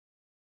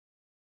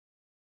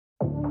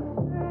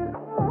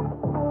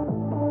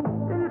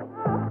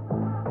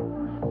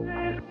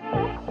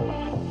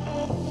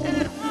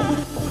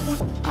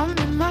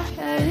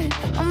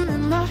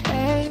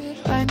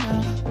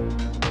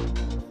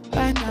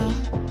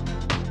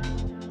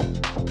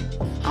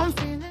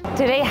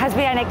Today has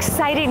been an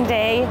exciting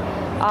day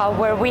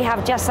where we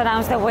have just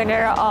announced the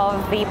winner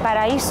of the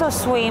Paraiso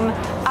Swim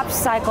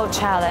Upcycle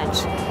Challenge.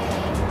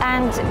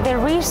 And the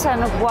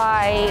reason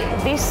why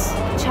this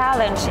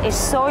challenge is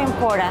so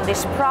important,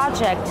 this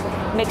project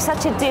makes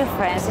such a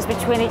difference, is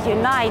between it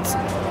unites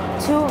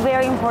two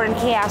very important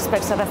key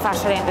aspects of the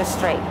fashion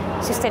industry: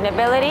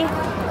 sustainability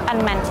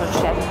and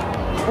mentorship.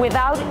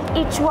 Without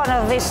each one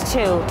of these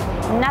two,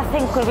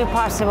 nothing could be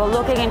possible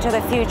looking into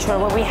the future,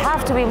 where we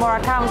have to be more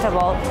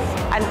accountable,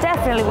 and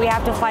definitely we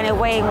have to find a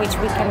way in which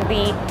we can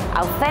be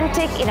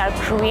authentic in our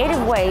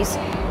creative ways,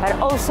 but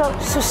also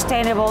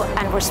sustainable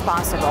and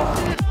responsible.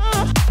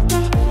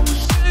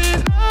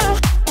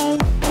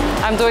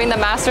 I'm doing the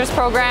master's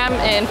program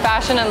in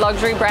fashion and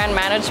luxury brand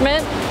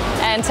management,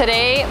 and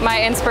today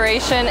my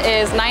inspiration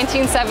is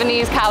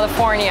 1970s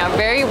California,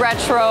 very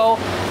retro,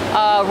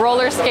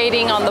 roller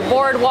skating on the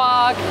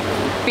boardwalk,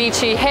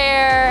 beachy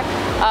hair,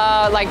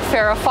 like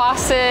Farrah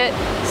Fawcett.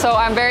 So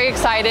I'm very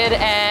excited,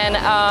 and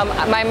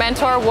my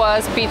mentor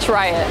was Beach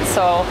Riot,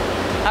 so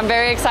I'm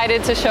very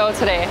excited to show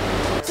today.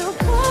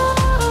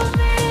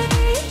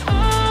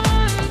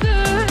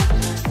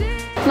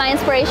 My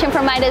inspiration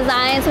for my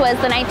designs was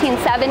the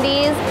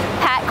 1970s,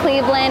 Pat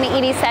Cleveland,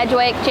 Edie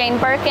Sedgwick, Jane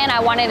Birkin. I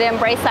wanted to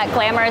embrace that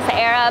glamorous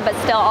era, but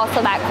still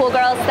also that cool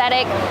girl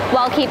aesthetic,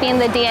 while keeping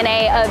the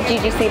DNA of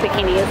Gigi C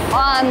bikinis.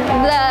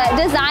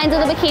 The designs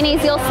of the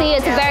bikinis, you'll see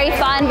it's very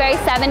fun, very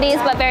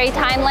 70s, but very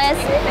timeless.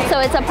 So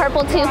it's a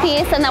purple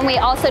two-piece, and then we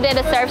also did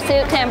a surf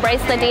suit to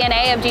embrace the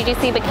DNA of Gigi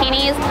C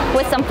bikinis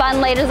with some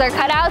fun laser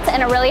cutouts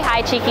and a really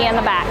high cheeky in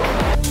the back.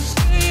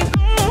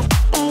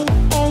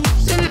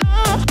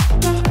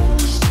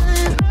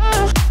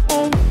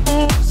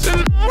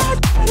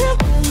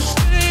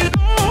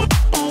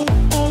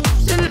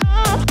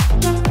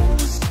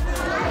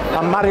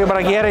 I'm Mario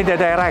Braghieri, the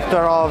director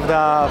of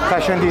the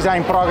fashion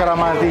design program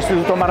at the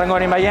Istituto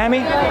Marangoni,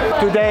 Miami.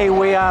 Today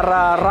we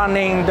are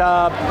running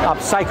the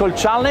Upcycle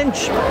Challenge.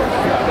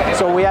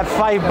 So we have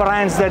 5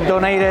 brands that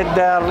donated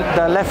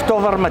the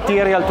leftover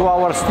material to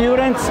our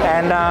students,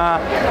 and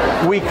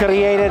we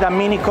created a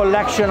mini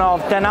collection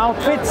of 10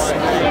 outfits.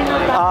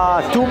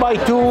 2 by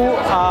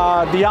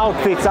 2, the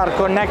outfits are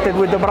connected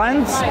with the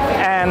brands,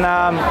 and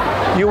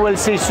you will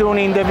see soon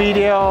in the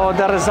video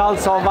the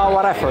results of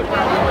our effort.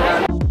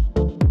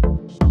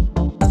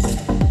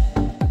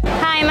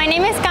 My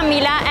name is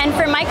Camila, and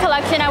for my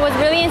collection I was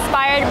really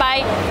inspired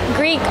by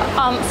Greek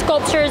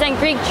sculptures and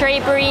Greek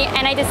drapery,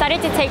 and I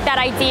decided to take that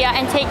idea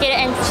and take it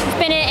and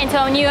spin it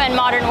into a new and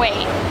modern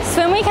way.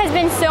 Swim Week has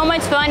been so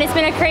much fun. It's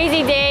been a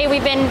crazy day.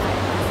 We've been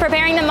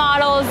preparing the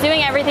models,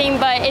 doing everything,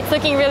 but it's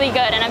looking really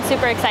good and I'm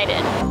super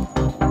excited.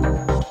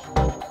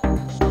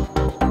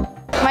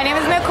 My name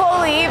is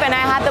Nicole Eve, and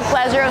I had the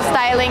pleasure of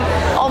styling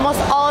almost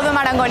all of the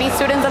Marangoni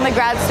students and the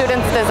grad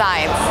students'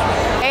 designs.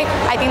 Okay?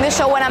 I think the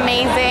show went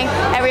amazing.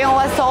 Everyone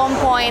was so on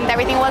point,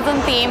 everything was on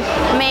theme,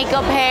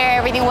 makeup, hair,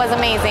 everything was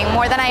amazing,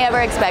 more than I ever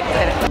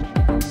expected.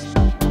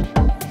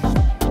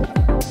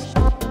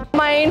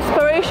 My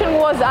inspiration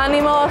was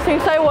animals.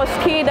 Since I was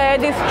a kid, I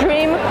had this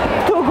dream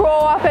to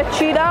grow up a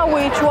cheetah,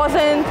 which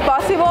wasn't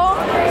possible.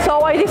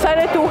 So I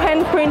decided to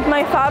hand print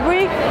my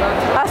fabric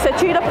as a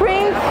cheetah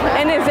print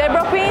and a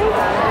zebra print,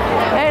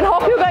 and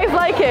hope you guys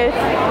like it.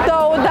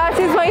 So that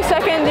is my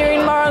second year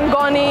in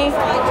Marangoni.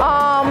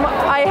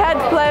 I had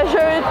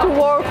pleasure to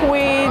work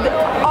with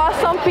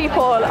awesome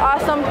people,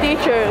 awesome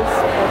teachers,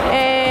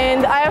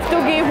 and I have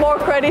to give more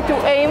credit to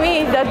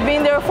Amy, that's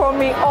been there for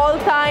me all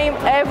time,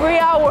 every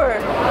hour.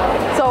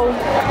 So.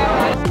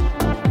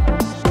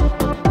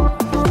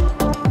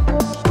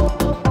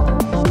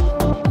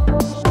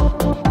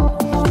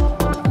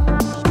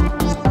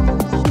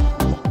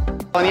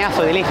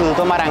 Soy del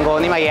Instituto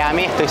Marangoni,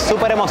 Miami. Estoy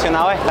súper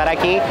emocionado de estar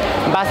aquí.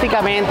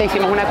 Básicamente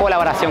hicimos una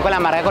colaboración con la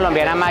marca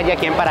colombiana Maaji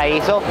aquí en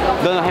Paraiso,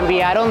 donde nos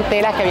enviaron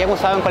telas que habían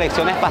usado en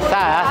colecciones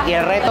pasadas, y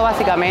el reto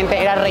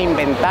básicamente era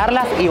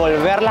reinventarlas y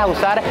volverlas a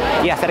usar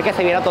y hacer que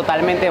se vieran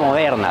totalmente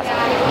modernas.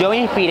 Yo me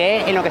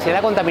inspiré en lo que sería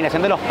la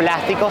contaminación de los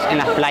plásticos en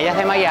las playas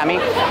de Miami,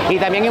 y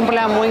también hay un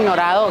problema muy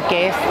ignorado,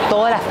 que es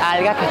todas las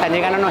algas que están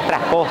llegando a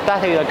nuestras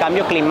costas debido al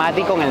cambio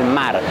climático en el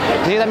mar.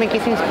 Entonces yo también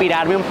quise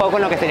inspirarme un poco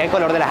en lo que sería el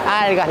color de las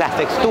algas, las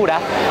texturas,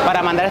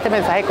 para mandar este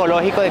mensaje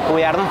ecológico de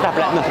cuidar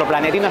nuestro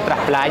planeta y nuestras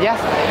playas,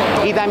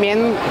 y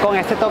también con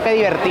este toque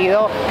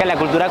divertido que la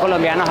cultura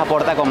colombiana nos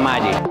aporta con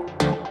Maaji.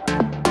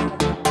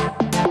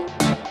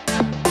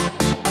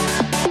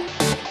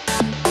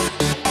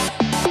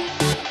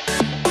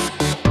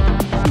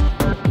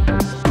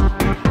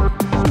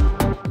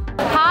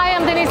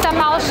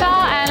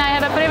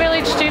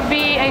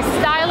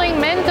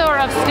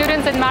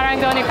 At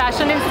Marangoni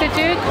Fashion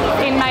Institute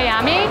in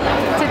Miami.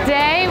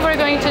 Today we're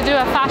going to do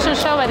a fashion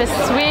show at the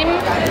Swim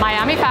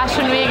Miami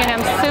Fashion Week, and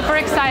I'm super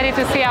excited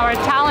to see our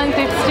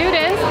talented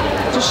students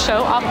to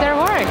show off their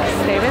work.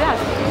 Stay with us.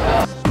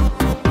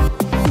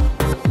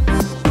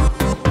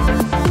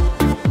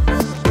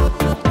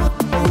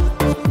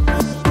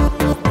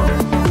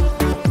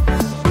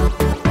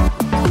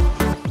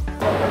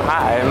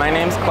 Hi, my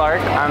name's Clark.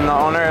 Mark. I'm the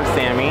owner of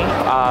Sammy.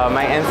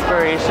 My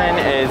inspiration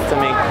is to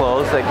make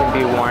clothes that can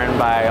be worn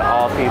by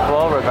all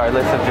people,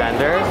 regardless of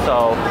gender.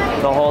 So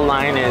the whole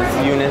line is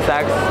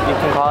unisex, you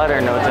can call it,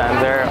 or no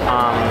gender.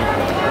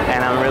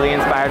 And I'm really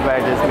inspired by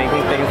just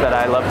making things that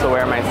I love to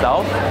wear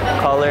myself.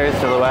 Colors,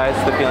 silhouettes,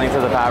 the feelings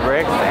of the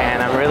fabrics.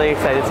 And I'm really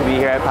excited to be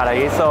here at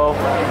Paraiso.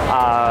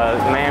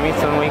 Miami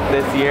Swim Week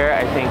this year,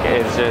 I think,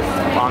 is just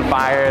on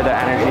fire. The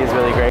energy is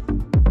really great.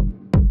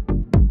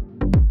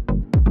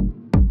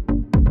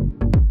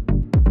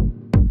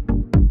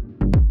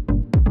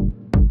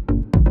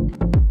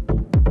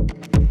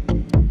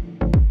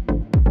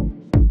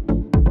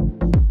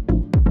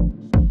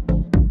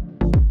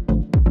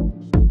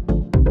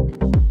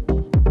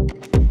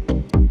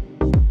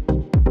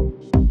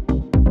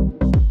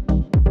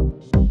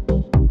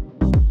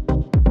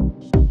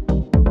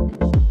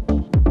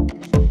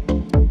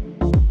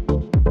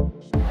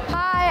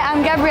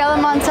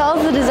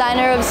 The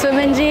designer of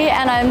Swimwear,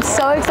 and I'm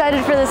so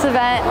excited for this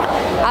event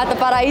at the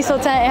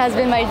Paraiso tent. It has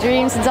been my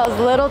dream since I was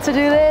little to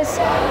do this.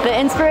 The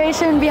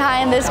inspiration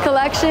behind this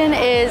collection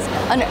is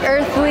an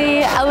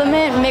earthly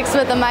element mixed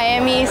with a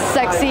Miami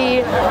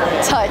sexy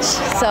touch.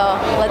 So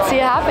let's see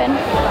it happen.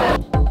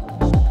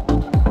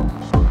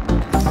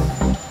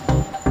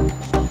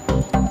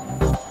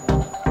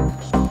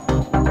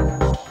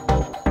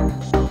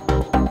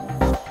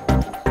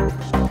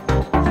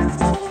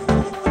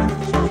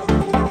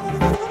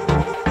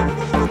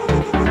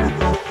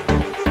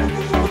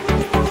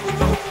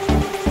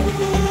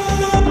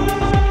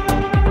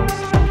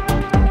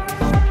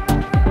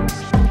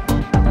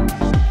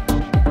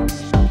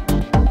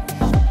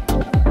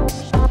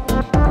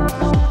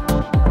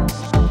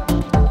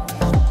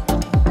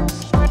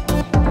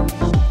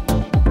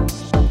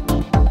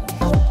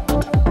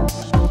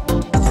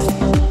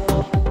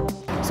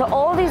 So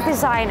all these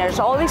designers,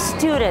 all these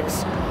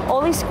students,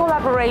 all these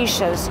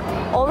collaborations,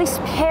 all these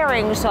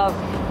pairings of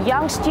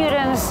young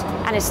students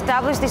and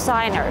established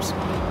designers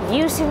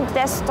using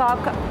desktop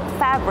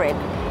fabric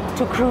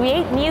to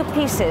create new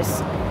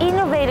pieces,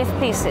 innovative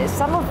pieces.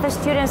 Some of the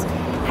students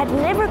had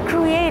never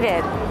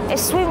created a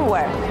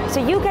swimwear.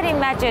 So you can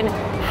imagine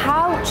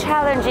how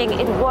challenging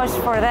it was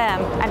for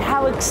them and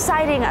how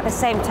exciting at the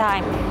same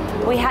time.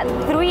 We had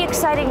 3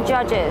 exciting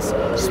judges,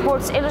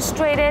 Sports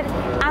Illustrated,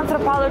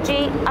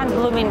 Anthropology, and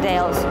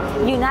Bloomingdale's,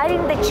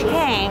 uniting the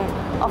chain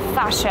of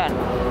fashion,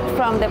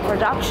 from the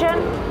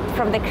production,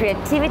 from the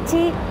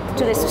creativity,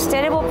 to the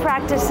sustainable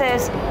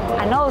practices,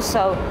 and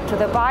also to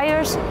the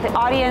buyers, the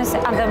audience,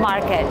 and the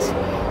market.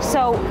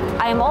 So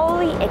I'm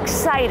only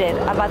excited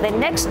about the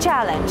next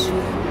challenge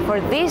for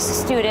these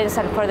students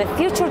and for the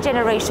future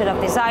generation of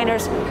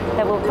designers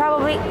that will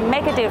probably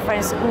make a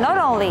difference not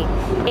only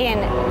in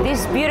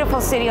this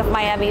beautiful city of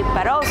Miami,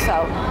 but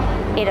also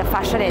in the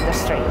fashion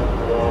industry.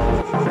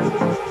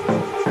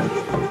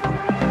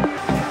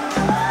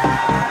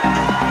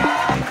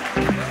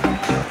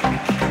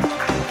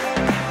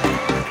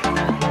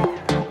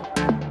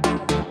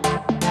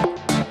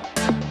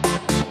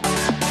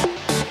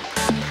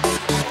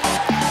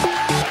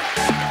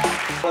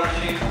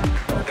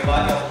 Te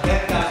vaya